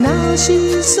Now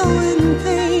she's so in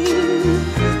pain,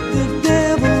 the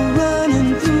devil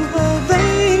running through her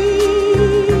veins.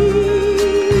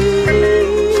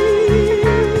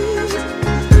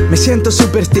 Me siento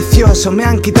supersticioso, me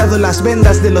han quitado las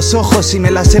vendas de los ojos y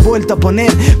me las he vuelto a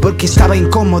poner porque estaba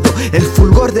incómodo. El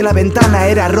fulgor de la ventana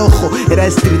era rojo, era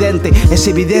estridente. Es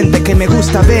evidente que me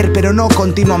gusta ver, pero no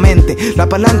continuamente. La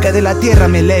palanca de la tierra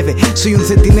me eleve, soy un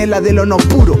centinela de lo no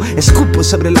puro. Escupo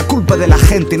sobre la culpa de la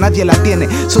gente, nadie la tiene.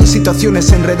 Son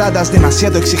situaciones enredadas,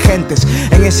 demasiado exigentes.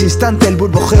 En ese instante el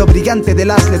burbujeo brillante de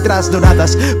las letras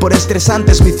doradas por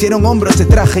estresantes me hicieron hombros de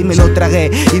traje y me lo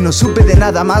tragué. Y no supe de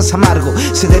nada más amargo.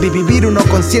 Se debe vivir uno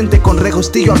consciente con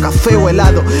regustillo a café o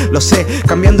helado. Lo sé,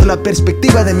 cambiando la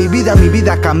perspectiva de mi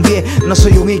vida cambié. No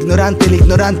soy un ignorante, el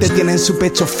ignorante tiene en su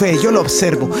pecho fe. Yo lo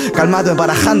observo, calmado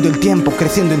embarajando el tiempo,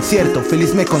 creciendo incierto,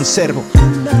 feliz me conservo.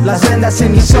 Las vendas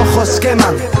en mis ojos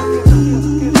queman.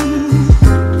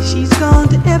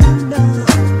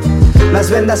 Las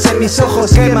vendas en mis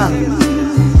ojos queman.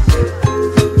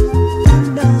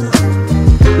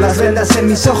 Las vendas en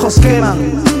mis ojos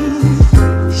queman.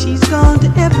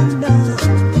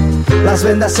 Las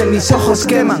vendas en mis ojos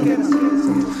queman.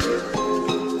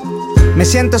 Me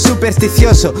siento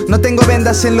supersticioso, no tengo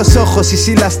vendas en los ojos y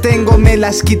si las tengo me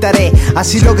las quitaré.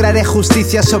 Así lograré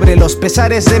justicia sobre los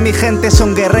pesares de mi gente.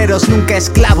 Son guerreros, nunca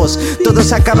esclavos.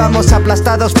 Todos acabamos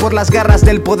aplastados por las garras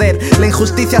del poder. La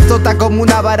injusticia azota como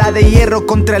una vara de hierro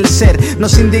contra el ser.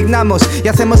 Nos indignamos y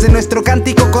hacemos de nuestro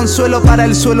cántico consuelo para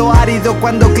el suelo árido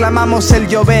cuando clamamos el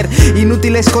llover.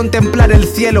 Inútil es contemplar el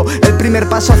cielo. El primer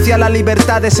paso hacia la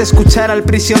libertad es escuchar al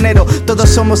prisionero. Todos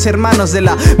somos hermanos de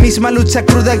la misma lucha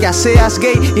cruda, ya seas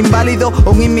gay, inválido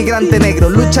o un inmigrante negro.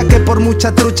 Lucha que por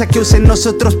mucha trucha que usen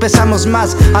nosotros pesamos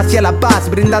más. Hacia la paz,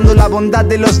 brindando la bondad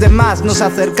de los demás. Nos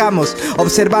acercamos,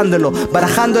 observándolo,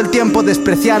 barajando el tiempo,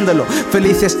 despreciándolo.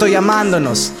 Feliz estoy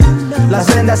amándonos.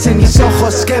 Las vendas en mis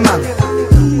ojos queman.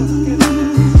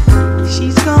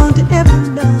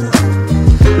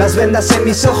 Las vendas en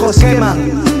mis ojos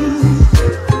queman.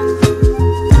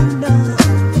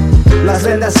 Las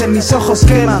vendas en mis ojos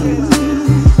queman.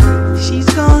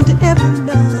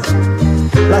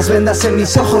 Las vendas en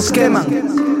mis ojos queman.